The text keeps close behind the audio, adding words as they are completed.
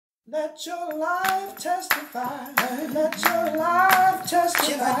Let your life testify. Let your life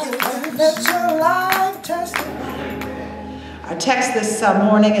testify. Let your life testify. Our text this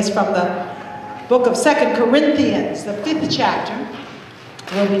morning is from the book of 2 Corinthians, the 5th chapter.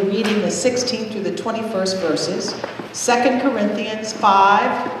 We'll be reading the 16th through the 21st verses. 2 Corinthians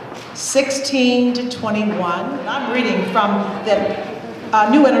 5, 16 to 21. And I'm reading from the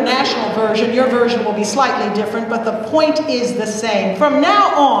New International Version. Your version will be slightly different, but the point is the same. From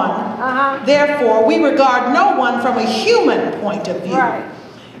now on, therefore, we regard no one from a human point of view. Right.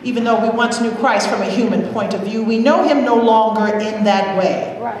 Even though we once knew Christ from a human point of view, we know him no longer in that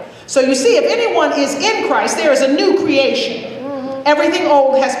way. Right. So you see, if anyone is in Christ, there is a new creation. Everything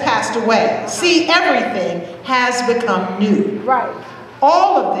old has passed away. See, everything has become new. Right.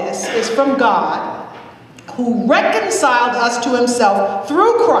 All of this is from God, who reconciled us to himself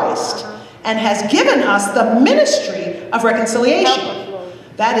through Christ and has given us the ministry of reconciliation.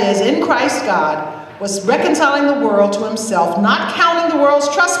 That is, in Christ, God was reconciling the world to himself, not counting the world's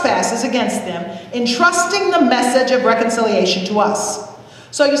trespasses against them, entrusting the message of reconciliation to us.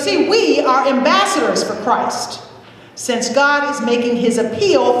 So you see, we are ambassadors for Christ, since God is making his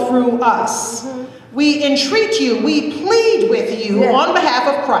appeal through us. We entreat you, we plead with you on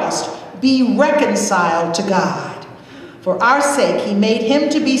behalf of Christ, be reconciled to God. For our sake, he made him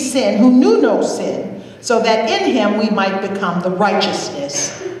to be sin who knew no sin, so that in him we might become the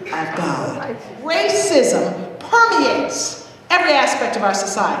righteousness of God. Racism permeates every aspect of our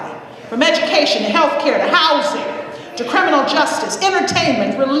society, from education to healthcare to housing to criminal justice,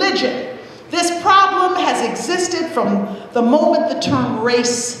 entertainment, religion. This problem has existed from the moment the term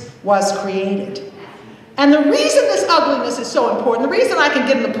race was created. And the reason this ugliness is so important, the reason I can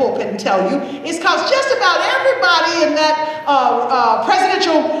get in the pulpit and tell you, is because just about everybody in that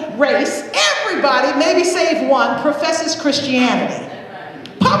presidential race, everybody, maybe save one, professes Christianity.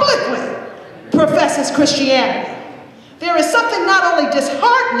 Publicly professes Christianity. There is something not only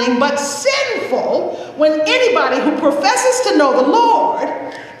disheartening, but sinful when anybody who professes to know the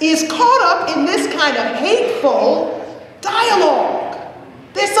Lord is caught up in this kind of hateful dialogue.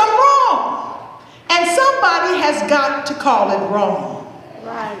 There's something wrong. And somebody has got to call it wrong.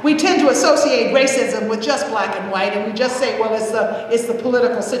 Right. We tend to associate racism with just black and white, and we just say, well, it's the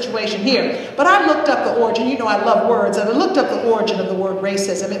political situation here. But I looked up the origin. You know I love words. And I looked up the origin of the word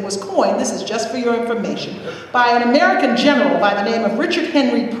racism. It was coined, this is just for your information, by an American general by the name of Richard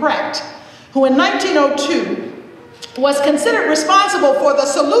Henry Pratt, who in 1902 was considered responsible for the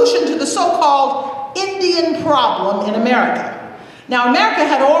solution to the so-called Indian problem in America. Now, America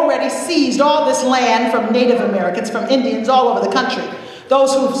had already seized all this land from Native Americans, from Indians all over the country.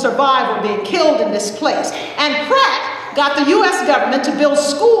 Those who survived were being killed and displaced. And Pratt got the U.S. government to build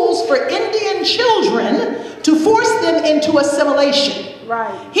schools for Indian children to force them into assimilation.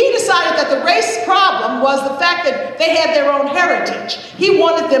 Right. He decided that the race problem was the fact that they had their own heritage. He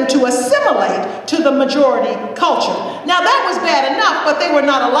wanted them to assimilate to the majority culture. Now that was bad enough, but they were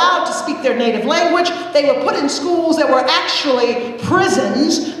not allowed to speak their native language. They were put in schools that were actually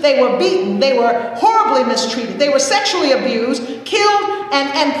prisons. They were beaten. They were horribly mistreated. They were sexually abused, killed,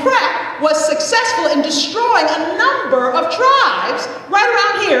 and Pratt was successful in destroying a number of tribes right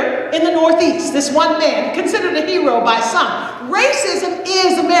around here in the Northeast. This one man, considered a hero by some. Racism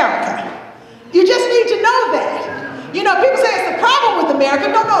is America. You just need to know that. You know, people say it's the problem with America.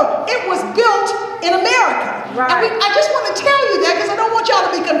 No, it was built in America. Right. And I just want to tell you that because I don't want y'all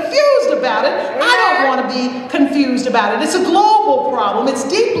to be confused about it. Yeah. I don't want to be confused about it. It's a global problem. It's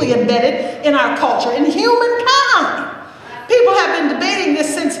deeply embedded in our culture, in humankind. People have been debating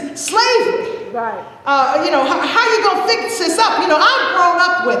this since slavery. Right. You know, how are you going to fix this up? You know, I've grown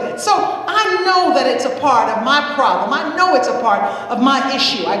up with it. So I know that it's a part of my problem. I know it's a part of my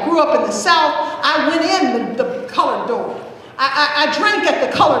issue. I grew up in the South. I went in the colored door. I drank at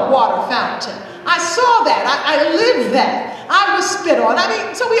the colored water fountain. I saw that. I lived that. I was spit on. I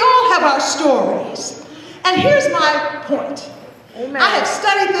mean, so we all have our stories. And here's my point. Amen. I have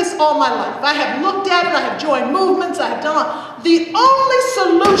studied this all my life. I have looked at it. I have joined movements. I have done all. The only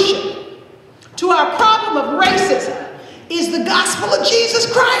solution to our problem of racism is the gospel of Jesus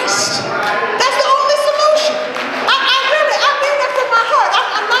Christ. That's the only solution. I mean that from my heart.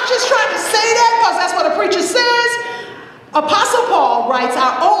 I'm not just trying to say that because that's what a preacher says. Apostle Paul writes,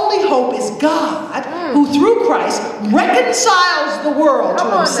 our only hope is God, who through Christ reconciles the world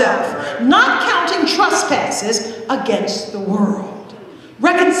to himself, not counting trespasses against the world.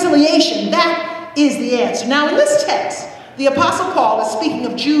 Reconciliation, that is the answer. Now in this text, the Apostle Paul is speaking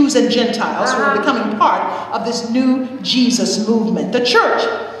of Jews and Gentiles who are becoming part of this new Jesus movement. The church,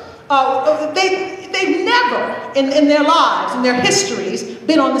 they've never in their lives, in their histories,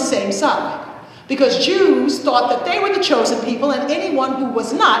 been on the same side. Because Jews thought that they were the chosen people, and anyone who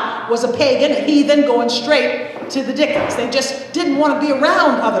was not was a pagan, a heathen, going straight to the dickens. They just didn't want to be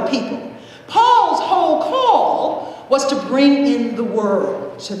around other people. Paul's whole call was to bring in the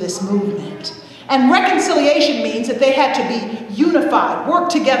world to this movement. And reconciliation means that they had to be unified, work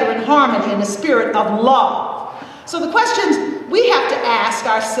together in harmony in a spirit of love. So the questions we have to ask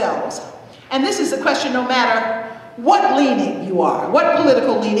ourselves, and this is a question no matter what leaning you are, what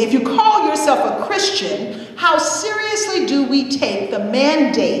political leaning. If you call yourself a Christian, how seriously do we take the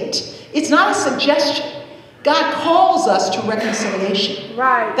mandate? It's not a suggestion. God calls us to reconciliation.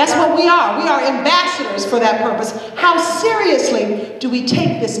 Right. That's what we are. We are ambassadors for that purpose. How seriously do we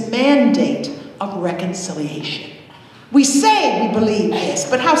take this mandate of reconciliation? We say we believe this,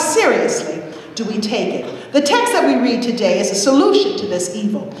 but how seriously do we take it? The text that we read today is a solution to this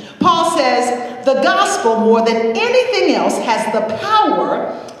evil. Paul says the gospel, more than anything else, has the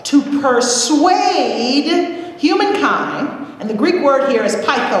power to persuade humankind, and the Greek word here is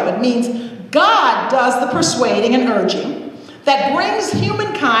pytho. It means God does the persuading and urging that brings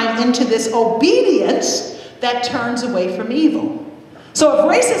humankind into this obedience that turns away from evil. So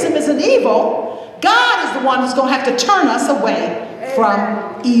if racism isn't evil, God is the one who's going to have to turn us away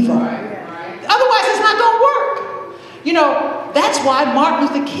from evil. Otherwise, it's not going to work. You know, that's why Martin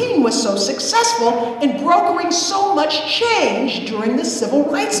Luther King was so successful in brokering so much change during the civil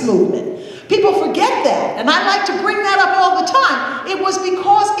rights movement. People forget that, and I like to bring that up all the time. It was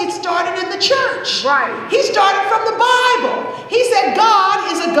because it started in the church. Right. He started from the Bible. He said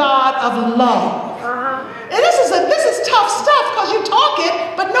God is a God of love. And this is tough stuff because you talk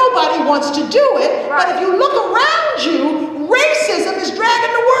it, but nobody wants to do it. Right. But if you look around you, racism is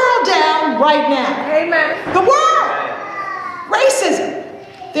dragging the world down right now. Amen. The world. Racism.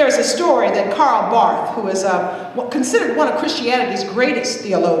 There's a story that Karl Barth, who is considered one of Christianity's greatest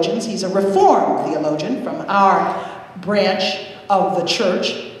theologians, he's a Reformed theologian from our branch of the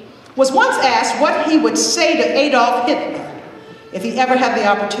church, was once asked what he would say to Adolf Hitler if he ever had the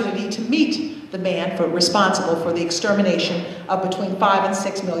opportunity to meet the man responsible for the extermination of between 5 and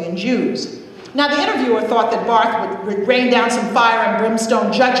 6 million Jews. Now, the interviewer thought that Barth would rain down some fire and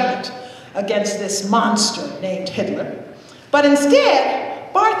brimstone judgment against this monster named Hitler. But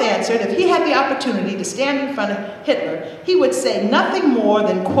instead, Barth answered if he had the opportunity to stand in front of Hitler, he would say nothing more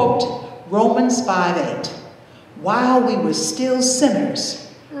than, quote, Romans 5:8. While we were still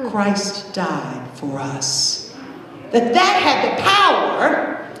sinners, Christ died for us. That had the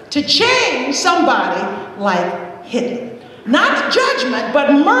power to change somebody like Hitler. Not judgment,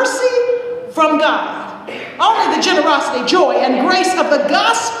 but mercy from God. Only the generosity, joy, and grace of the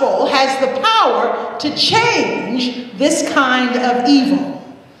gospel has the power to change this kind of evil.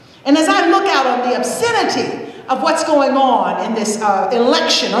 And as I look out on the obscenity of what's going on in this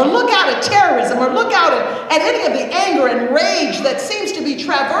election, or look out at terrorism, or look out at any of the anger and rage that seems to be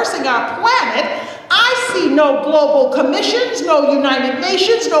traversing our planet, I see no global commissions, no United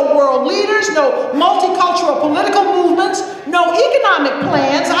Nations, no world leaders, no multicultural political movements, no economic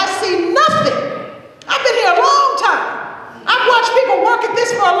plans. I see nothing. I've been here a long time. I've watched people work at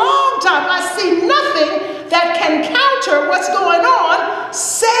this for a long time. I see nothing that can counter what's going on,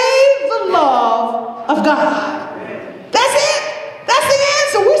 save the love of God. That's it. That's the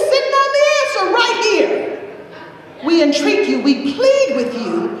answer. We're sitting on the answer right here. We entreat you, we plead with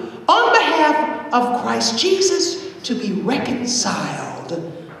you on behalf of Christ Jesus to be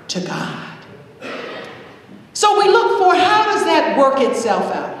reconciled to God. So we look for how does that work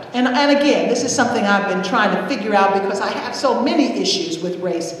itself out? And again, this is something I've been trying to figure out because I have so many issues with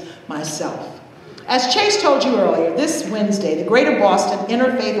race myself. As Chase told you earlier, this Wednesday, the Greater Boston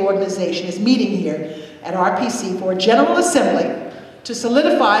Interfaith Organization is meeting here at RPC for a General Assembly to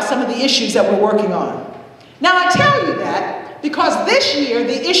solidify some of the issues that we're working on. Now, I tell you that because this year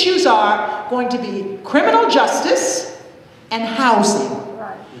the issues are going to be criminal justice and housing.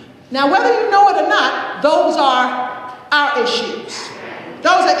 Now, whether you know it or not, those are our issues.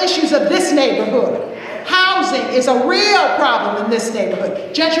 Those are issues of this neighborhood. Housing is a real problem in this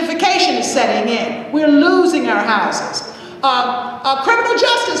neighborhood. Gentrification is setting in. We're losing our houses. Criminal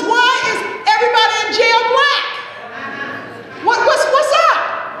justice. Why is everybody in jail black? What's up?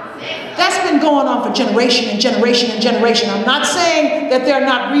 That's been going on for generation and generation and generation. I'm not saying that there are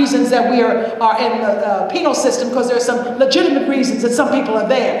not reasons that we are in the penal system, because there are some legitimate reasons that some people are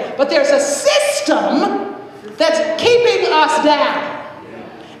there. But there's a system that's keeping us down.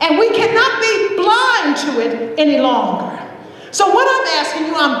 And we cannot be blind to it any longer. So what I'm asking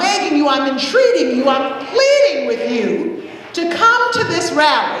you, I'm begging you, I'm entreating you, I'm pleading with you to come to this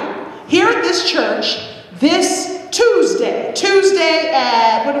rally here at this church this Tuesday. Tuesday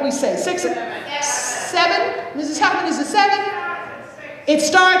at, what do we say, 6, 7? Mrs. Huffman, is it 7? It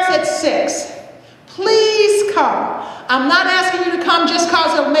starts at 6. Please come. I'm not asking you to come just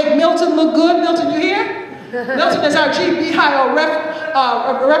because it'll make Milton look good. Milton, you here? Milton is our GBIO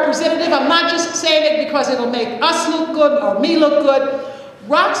representative. I'm not just saying it because it'll make us look good or me look good.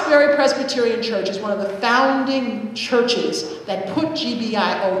 Roxbury Presbyterian Church is one of the founding churches that put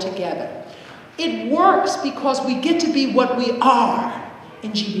GBIO together. It works because we get to be what we are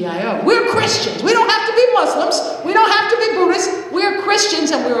in GBIO. We're Christians. We don't have to be Muslims. We don't have to be Buddhists. We're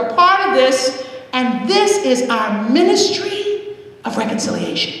Christians and we're a part of this. And this is our ministry of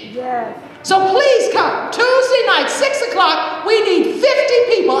reconciliation. Yes. So please come. Tuesday night, 6 o'clock. We need 50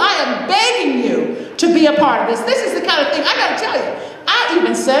 people. I am begging you to be a part of this. This is the kind of thing, I got to tell you. I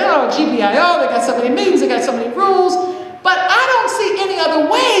even said, oh, GBIO, they got so many meetings, they got so many rules. But I don't see any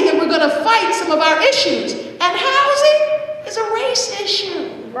other way that we're going to fight some of our issues. And housing is a race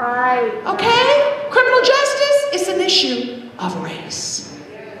issue. Right. Okay? Criminal justice is an issue of race.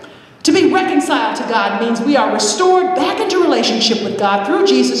 To be reconciled to God means we are restored back into relationship with God through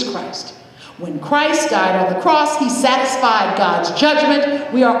Jesus Christ. When Christ died on the cross, he satisfied God's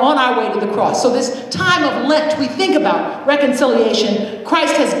judgment. We are on our way to the cross. So this time of Lent, we think about reconciliation.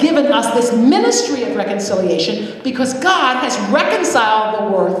 Christ has given us this ministry of reconciliation because God has reconciled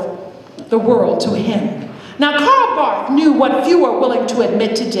the world to him. Now, Karl Barth knew what few are willing to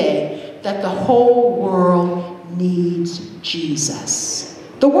admit today, that the whole world needs Jesus.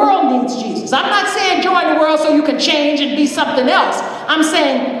 The world needs Jesus. I'm not saying join the world so you can change and be something else. I'm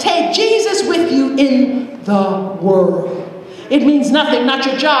saying take Jesus with you in the world. It means nothing, not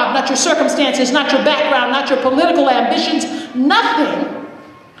your job, not your circumstances, not your background, not your political ambitions. Nothing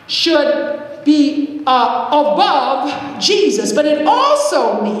should be above Jesus. But it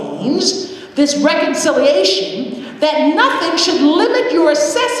also means this reconciliation that nothing should limit your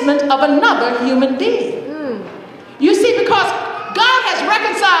assessment of another human being. You see, because God has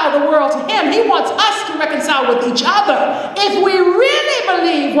reconciled the world to him. He wants us to reconcile with each other if we really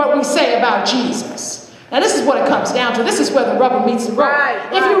believe what we say about Jesus. Now, this is what it comes down to. This is where the rubber meets the road.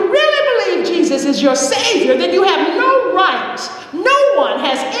 If you really believe Jesus is your Savior, then you have no right, no one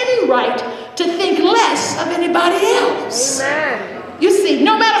has any right to think less of anybody else. Amen. You see,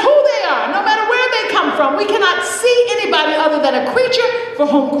 no matter who they are, no matter where they come from, we cannot see anybody other than a creature for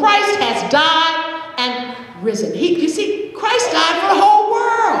whom Christ has died and risen. You see, Christ died for the whole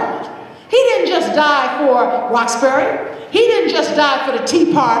world. He didn't just die for Roxbury. He didn't just die for the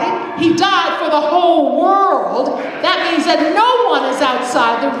Tea Party. He died for the whole world. That means that no one is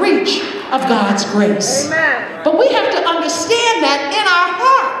outside the reach of God's grace. Amen. But we have to understand that in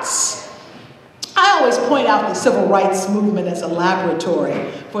our hearts. I always point out the civil rights movement as a laboratory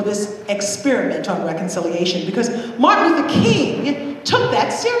for this experiment on reconciliation because Martin Luther King took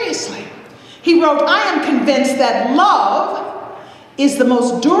that seriously. He wrote, I am convinced that love is the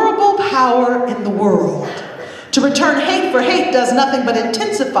most durable power in the world. To return hate for hate does nothing but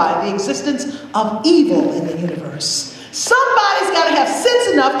intensify the existence of evil in the universe. Somebody's got to have sense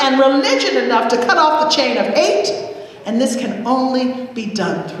enough and religion enough to cut off the chain of hate, and this can only be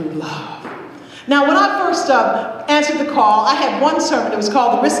done through love. Now, when I first answered the call, I had one sermon. It was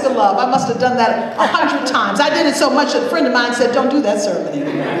called The Risk of Love. I must have done that 100 times. I did it so much that a friend of mine said, don't do that sermon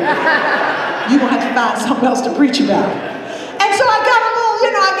anymore. You're going to have to find something else to preach about. And so I got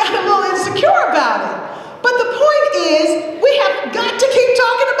a little insecure about it. But the point is, we have got to keep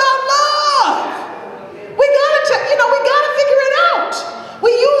talking about love. We got to figure it out.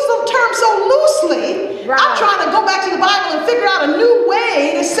 We use the term so loosely. Right. I'm trying to go back to the Bible and figure out a new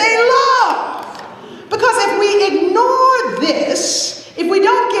way to say love. Because if we ignore this, if we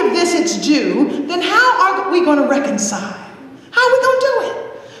don't give this its due, then how are we going to reconcile? How are we going to do it?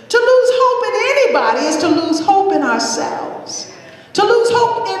 To lose hope in anybody is to lose hope in ourselves. To lose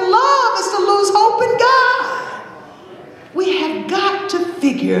hope in love is to lose hope in God. We have got to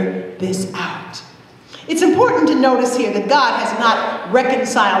figure this out. It's important to notice here that God has not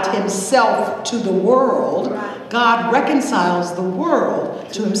reconciled himself to the world. God reconciles the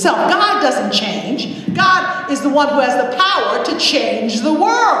world to himself. God doesn't change. God is the one who has the power to change the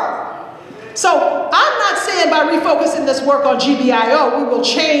world. So I'm not saying by refocusing this work on GBIO, we will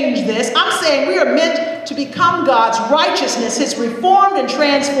change this. I'm saying we are meant to become God's righteousness, his reformed and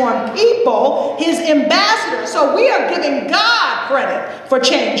transformed people, his ambassadors. So we are giving God credit for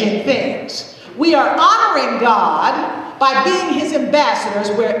changing things. We are honoring God by being his ambassadors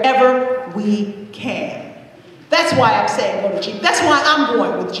wherever we can. That's why I'm saying go to GBIO. That's why I'm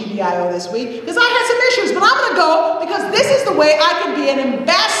going with GBIO this week, because I had some issues, but I'm going to go because this is the way I can be an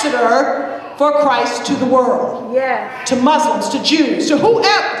ambassador for Christ to the world. Yeah. To Muslims, to Jews, to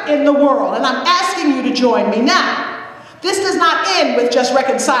whoever in the world. And I'm asking you to join me now. This does not end with just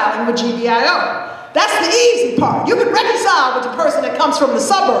reconciling with GBIO. That's the easy part. You can reconcile with the person that comes from the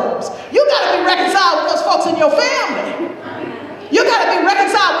suburbs. You got to be reconciled with those folks in your family. You got to be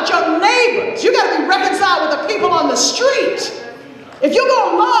reconciled with your neighbors. You got to be reconciled with the people on the street. If you're going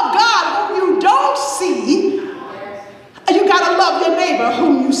to love God whom you don't see, you got to love your neighbor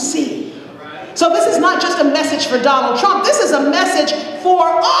whom you see. So this is not just a message for Donald Trump. This is a message for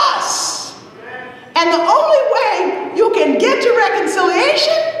us. And the only way you can get to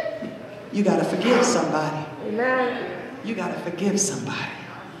reconciliation, you got to forgive somebody. Amen. You got to forgive somebody.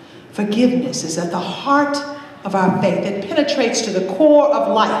 Forgiveness is at the heart of our faith. It penetrates to the core of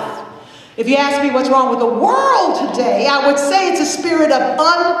life. If you ask me what's wrong with the world today, I would say it's a spirit of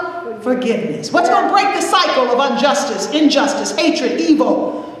unforgiveness. What's going to break the cycle of injustice, hatred,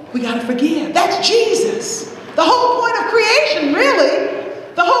 evil? We got to forgive. That's Jesus. The whole point of creation, really,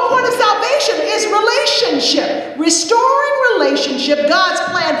 the whole point of salvation is relationship. Restoring relationship, God's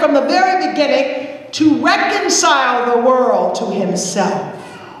plan from the very beginning to reconcile the world to himself.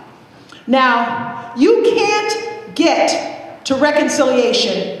 Now, you can't get to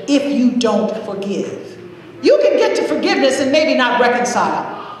reconciliation if you don't forgive. You can get to forgiveness and maybe not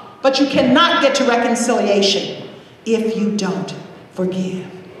reconcile, but you cannot get to reconciliation if you don't forgive.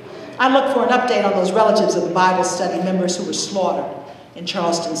 I looked for an update on those relatives of the Bible study members who were slaughtered in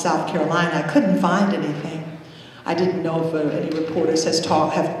Charleston, South Carolina. I couldn't find anything. I didn't know if any reporters have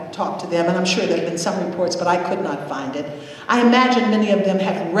talked to them, and I'm sure there have been some reports, but I could not find it. I imagine many of them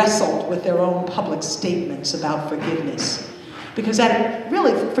have wrestled with their own public statements about forgiveness, because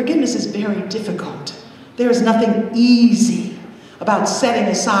forgiveness is very difficult. There is nothing easy about setting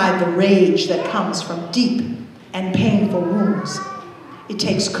aside the rage that comes from deep and painful wounds. It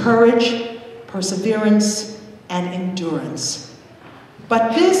takes courage, perseverance, and endurance.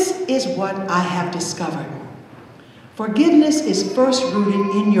 But this is what I have discovered. Forgiveness is first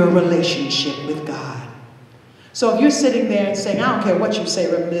rooted in your relationship with God. So if you're sitting there and saying, I don't care what you say,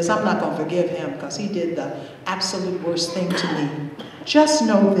 Reverend Liz, I'm not going to forgive him because he did the absolute worst thing to me. Just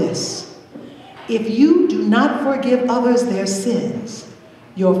know this. If you do not forgive others their sins,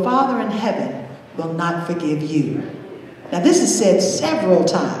 your Father in heaven will not forgive you. Now this is said several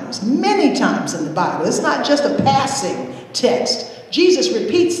times, many times in the Bible. It's not just a passing text. Jesus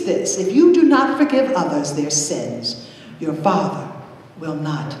repeats this. If you do not forgive others their sins, your Father will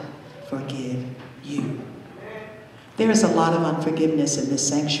not forgive you. There is a lot of unforgiveness in this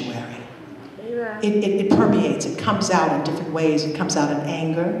sanctuary. It permeates. It comes out in different ways. It comes out in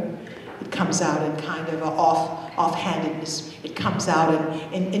anger. It comes out in kind of offhandedness. It comes out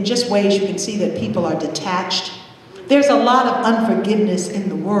in just ways you can see that people are detached. There's a lot of unforgiveness in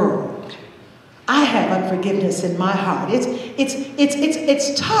the world. I have unforgiveness in my heart.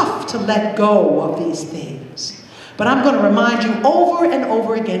 It's tough to let go of these things. But I'm going to remind you over and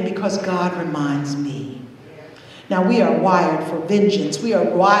over again because God reminds me. Now, we are wired for vengeance. We are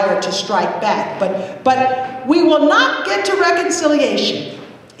wired to strike back. But we will not get to reconciliation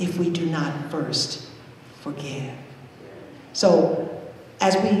if we do not first forgive. So,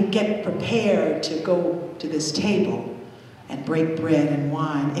 as we get prepared to go to this table and break bread and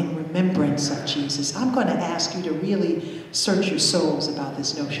wine in remembrance of Jesus, I'm going to ask you to really search your souls about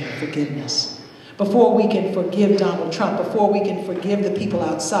this notion of forgiveness. Before we can forgive Donald Trump, before we can forgive the people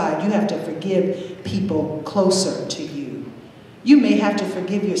outside, you have to forgive people closer to you. You may have to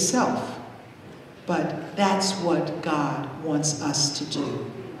forgive yourself, but that's what God wants us to do.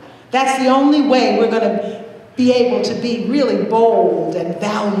 That's the only way we're going to be able to be really bold and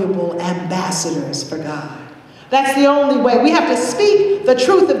valuable ambassadors for God. That's the only way. We have to speak the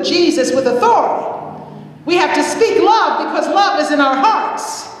truth of Jesus with authority. We have to speak love because love is in our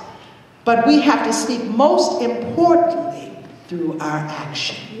hearts. But we have to speak most importantly through our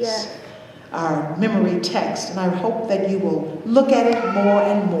actions. Yes. Our memory text, and I hope that you will look at it more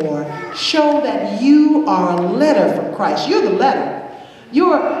and more. Show that you are a letter from Christ. You're the letter.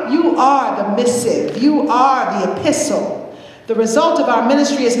 You are the missive. You are the epistle. The result of our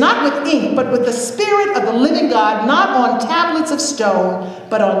ministry is not with ink, but with the Spirit of the living God, not on tablets of stone,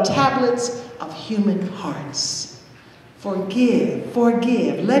 but on tablets of human hearts. Forgive,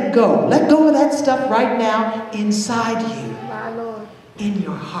 forgive, let go. Let go of that stuff right now inside you, my Lord, in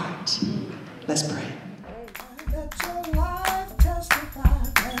your heart. Let's pray. Let your life testify.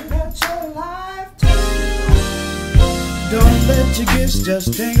 Let your life testify. Don't let your gifts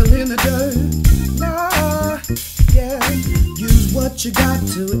just dangle in the dirt. Nah, yeah. Use what you got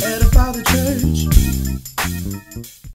to edify the church.